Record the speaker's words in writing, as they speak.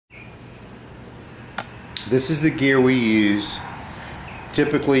This is the gear we use.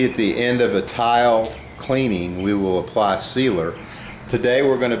 Typically at the end of a tile cleaning, we will apply sealer. Today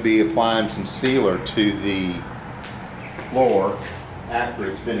we're going to be applying some sealer to the floor after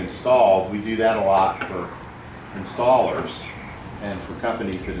it's been installed. We do that a lot for installers and for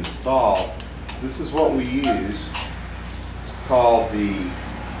companies that install. This is what we use. It's called the,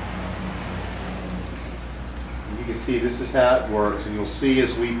 you can see this is how it works, and you'll see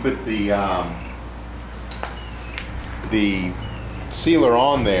as we put the sealer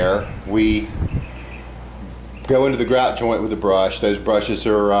on there, we go into the grout joint with a brush. Those brushes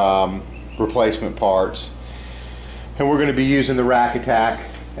are replacement parts. And we're going to be using the Rack Attack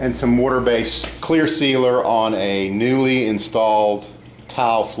and some water-based clear sealer on a newly installed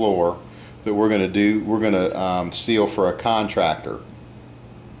tile floor that we're going to do. We're going to seal for a contractor.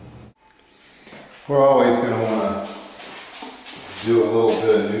 We're always going to want to do a little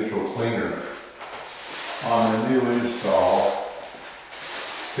bit of neutral cleaner on a new install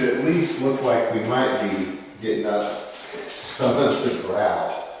to at least look like we might be getting up some of the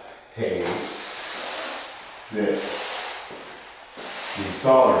grout haze that the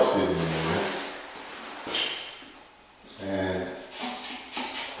installers did in there. And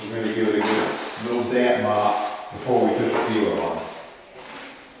we're going to give it a good little damp mop before we put the sealer on.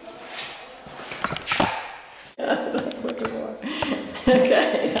 That's what I'm looking for.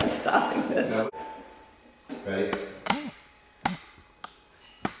 Okay, I'm stopping this. Now, ready?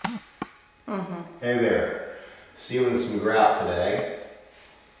 Hey there, sealing some grout today.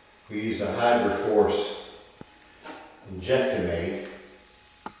 We used a Hydroforce Injectimate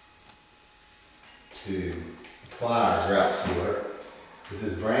to apply our grout sealer. This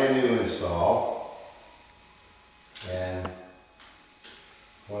is brand new install, and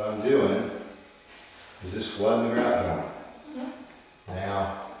what I'm doing is just flooding the grout joint.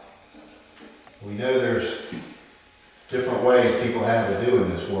 Now, we know there's different ways people have of doing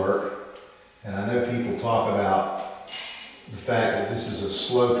this work. And I know people talk about the fact that this is a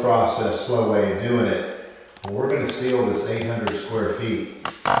slow process, slow way of doing it. Well, we're going to seal this 800 square feet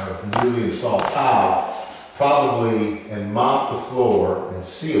of newly installed tile, probably, and mop the floor and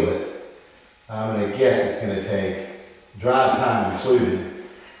seal it. I'm going to guess it's going to take, dry time included,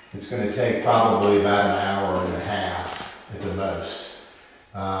 it's going to take probably about an hour and a half at the most.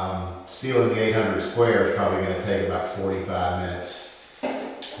 Sealing the 800 square is probably going to take about 45 minutes.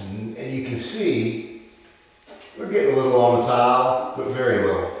 And you can see we're getting a little on the tile, but very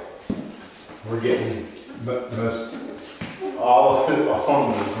little. We're getting most all of it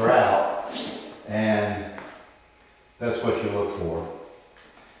on the grout, and that's what you look for.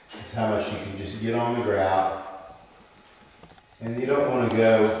 It's how much you can just get on the grout. And you don't want to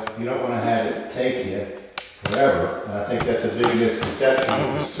have it take you forever. And I think that's a big misconception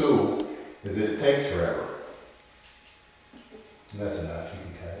of this tool, is that it takes forever. And that's enough, you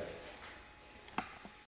can cut it.